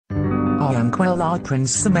la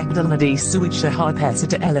Princesa Magdalena de Suecia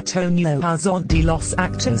representa el Antonio Hazón de los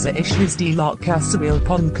actos e issues de la casa el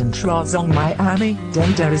continuar en Miami,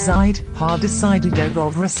 donde reside, ha decidido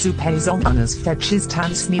volver su país en unas fechas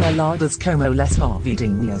tan señaladas como las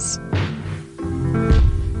navideñas.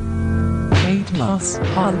 Además,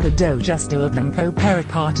 ha dado justo tiempo para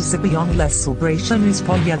participar en las celebraciones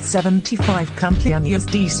por el 75 cumpleaños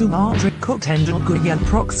de su madre ocurriendo el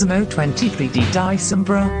próximo 23 de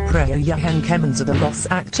diciembre, prearrancamos de los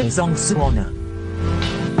actos en su honor.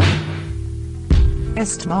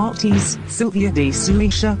 Este martes, Silvia de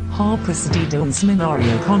Suecia ha presidido un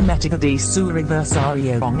seminario con motivo de su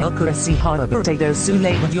aniversario en el que se ha abordado su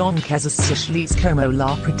labor en casos sociales como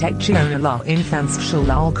la protección a la infancia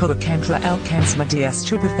al que contra el alcance de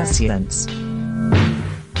estupefacientes.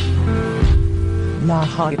 La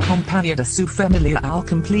ha acompañado su familia al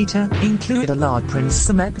completa, incluida la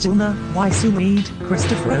princesa Magdalena y su marido,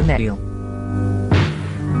 Christopher O'Neill.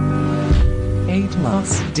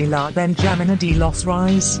 Además de la Benjamina de los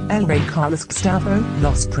Reyes, el rey Carlos Gustavo,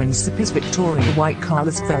 los príncipes Victoria y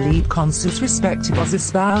Carlos Felipe con sus respectivos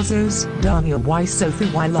esposos, Daniel y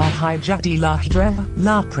Sofía y la hija de la hidra,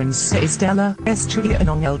 la princesa Estela, estudian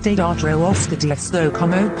en el teatro Oscar de Esto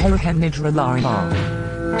como progenitora la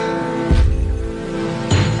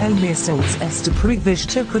El miércoles está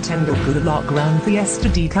previsto que la gran fiesta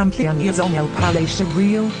de cumpleaños en el Palacio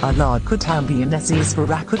Real, a la que también se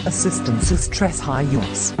espera que asistan sus 3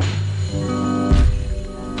 hijos.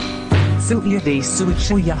 Silvia de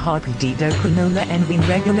Suecia ha pedido que no le envíen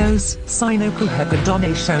regalos, sino que haga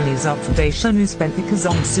donaciones a fundaciones benéficas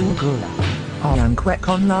en su hogar. Aunque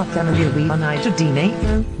con la familia reunida de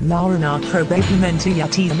dinero, la reina probablemente ya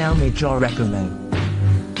tiene el mayor regalo.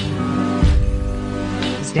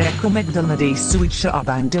 Desde Magdalena de Suecia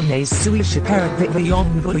abandonó Suecia para vivir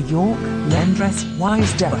en Nueva York, Londres,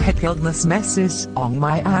 desde algunos meses en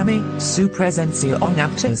Miami, su presencia en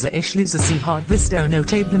actos e islas se ha visto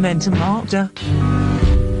notablemente marcada.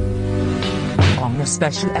 En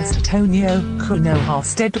especial Antonio, que no ha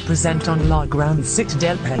estado presente en la gran cita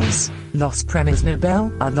del país, los premios Nobel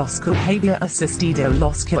a los que había asistido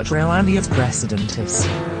los 4 años precedentes.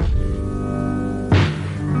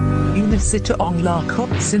 Una cita en la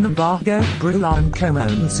que, sin embargo, brillaron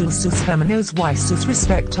como sus hermanos y sus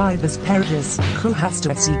respectivas parejas, que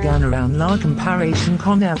hasta se ganaron la comparación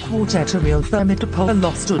con el cuarteto real formado por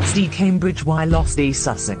los Dudds de Cambridge y los de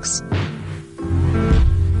Sussex.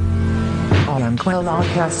 Aunque la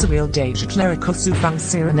casa real declaró su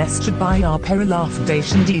función estrella para la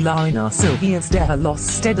fundación de la reina Silvia de los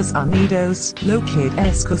Estados Unidos, lo que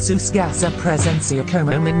es que su escasa presencia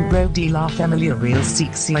como miembro de la familia real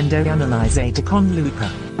sigue siendo analizada con lupa.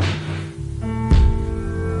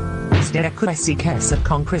 Desde que se casa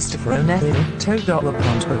con Christopher O'Neill, todo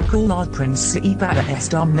apunta que la princesa iba a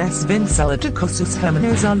estar más vinculada que sus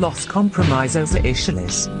hermanos a los compromisos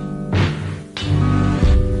oficiales.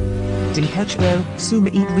 De hecho, su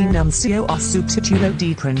marido renunció a su título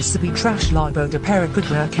de príncipe tras la boda para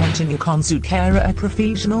poder continuar con su carrera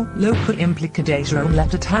profesional, lo que implica dejar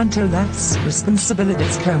tanto las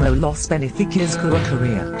responsabilidades como los beneficios que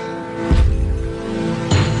ocurría.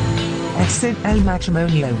 Exit el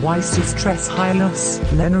matrimonio y sus 3 hijos,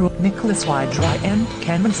 Nicolas y Adrienne,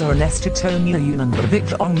 comenzaron esta unión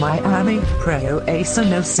provida en Miami, pero eso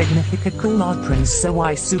no significa que la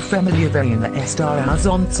princesa y su familia vayan a estar en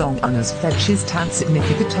unas fechas tan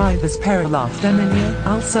significativas para la familia,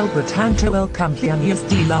 al celebrar tanto el cumpleaños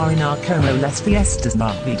de la reina como las fiestas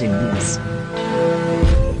navideñas.